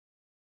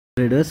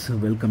Traders,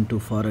 welcome to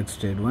Forex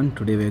Trade 1.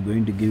 Today we are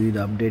going to give you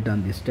the update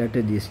on the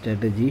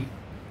strategy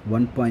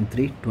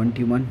 1.3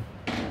 21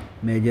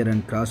 major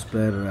and cross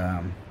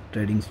pair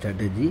trading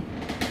strategy.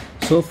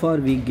 So far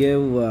we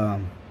gave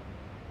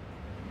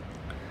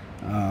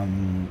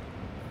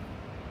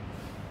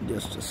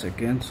just a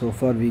second. So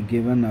far we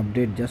given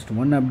update, just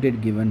one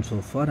update given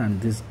so far,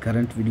 and this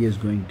current video is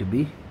going to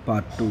be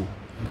part 2,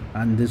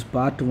 and this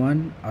part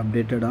 1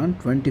 updated on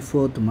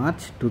 24th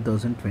March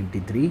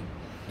 2023.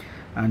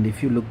 And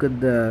if you look at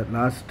the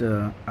last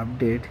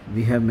update,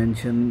 we have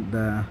mentioned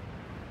the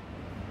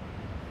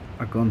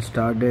account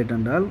start date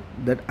and all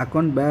that,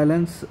 account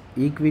balance,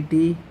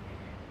 equity,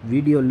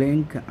 video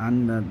link,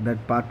 and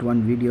that part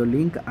 1 video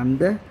link, and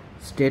the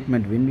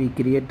statement. When we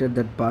created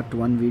that part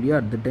 1 video,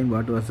 at the time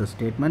what was the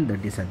statement,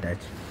 that is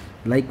attached.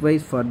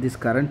 Likewise for this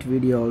current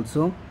video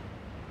also,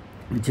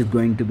 which is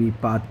going to be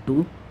part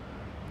 2,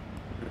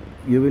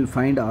 you will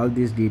find all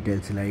these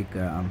details like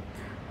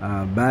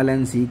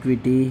balance,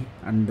 equity,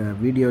 and the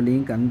video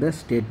link, and the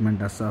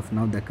statement. As of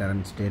now, the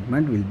current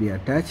statement will be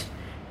attached,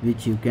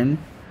 which you can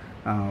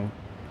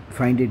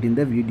find it in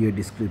the video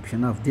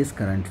description of this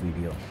current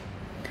video.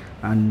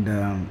 And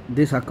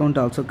this account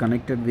also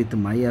connected with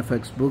my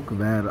FX book,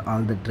 where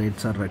all the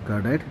trades are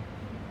recorded.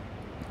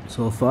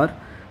 So far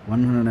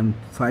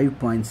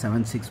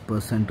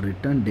 105.76%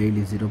 return,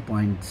 daily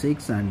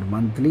 0.6, and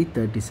monthly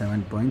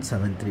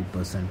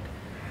 37.73%.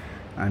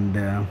 and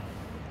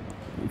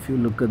if you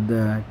look at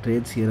the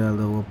trades, here are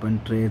the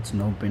open trades,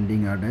 no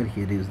pending order.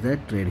 Here is the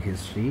trade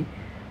history,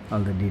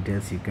 all the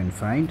details you can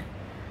find.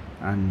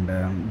 And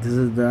this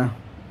is the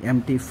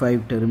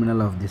MT5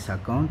 terminal of this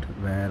account,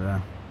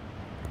 where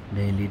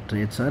daily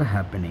trades are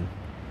happening.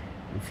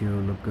 If you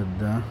look at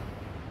the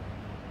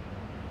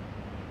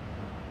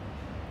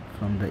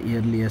from the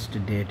earliest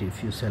date,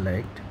 if you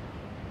select,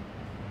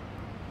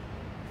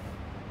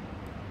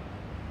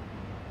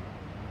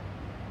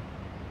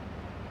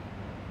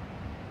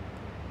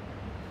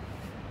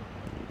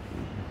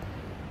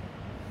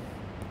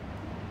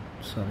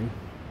 sorry,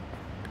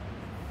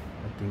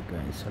 I think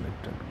I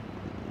selected.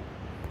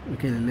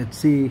 Okay, let's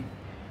see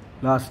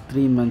last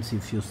 3 months.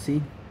 If you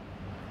see,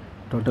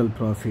 total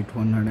profit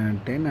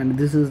 110, and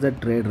this is the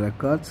trade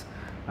records.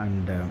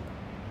 And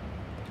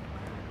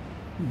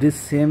this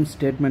same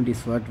statement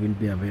is what will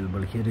be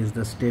available. Here is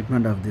the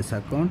statement of this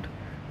account,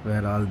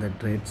 where all the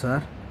trades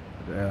are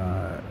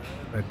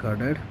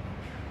recorded,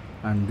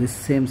 and this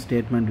same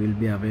statement will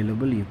be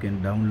available. You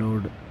can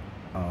download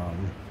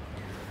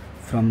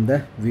from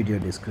the video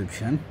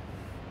description.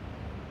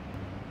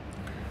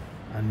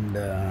 And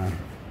this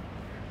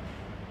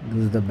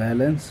is the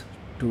balance,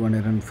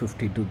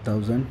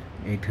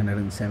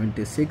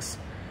 252,876,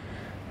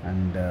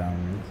 and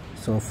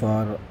so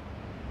far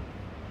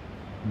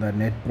the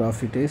net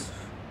profit is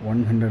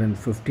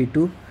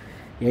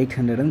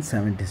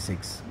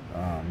 152,876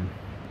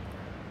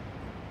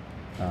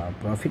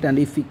 profit. And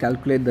if we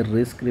calculate the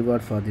risk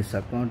reward for this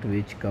account,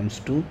 which comes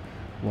to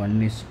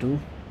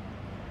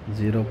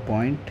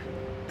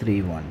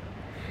 1:0.31.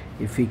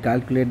 If we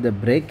calculate the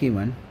break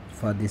even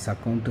for this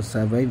account to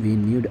survive, we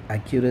need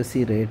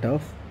accuracy rate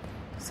of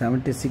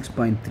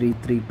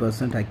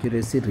 76.33%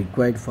 accuracy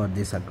required for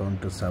this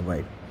account to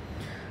survive.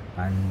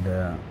 And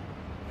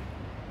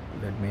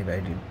let me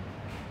write it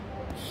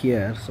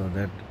here, so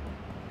that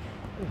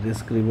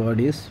risk reward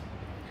is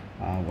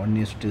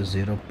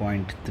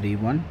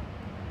 1:0.31,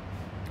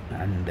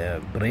 and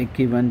break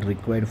even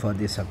required for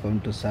this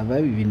account to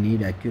survive, we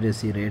need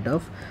accuracy rate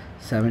of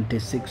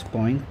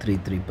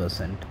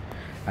 76.33%.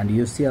 and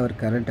you see our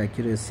current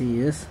accuracy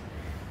is,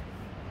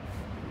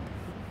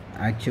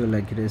 actual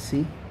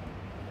accuracy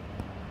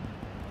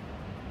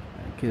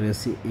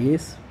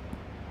is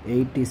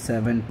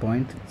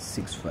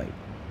 87.65,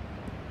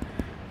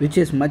 which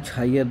is much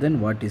higher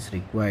than what is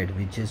required,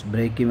 which is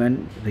break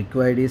even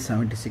required is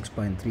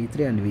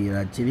 76.33, and we are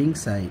achieving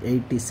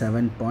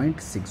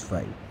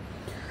 87.65.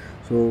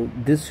 So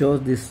this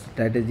shows this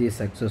strategy is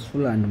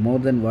successful, and more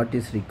than what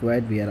is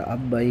required. We are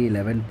up by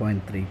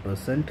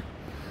 11.3%,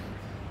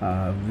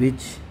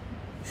 which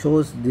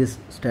shows this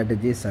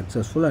strategy is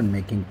successful and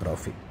making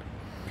profit.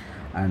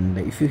 And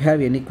if you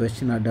have any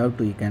question or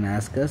doubt, you can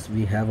ask us.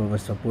 We have our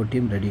support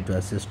team ready to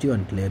assist you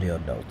and clear your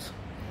doubts.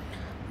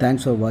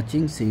 Thanks for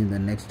watching. See you in the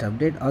next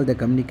update. All the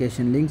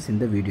communication links in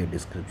the video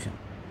description.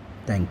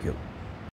 Thank you.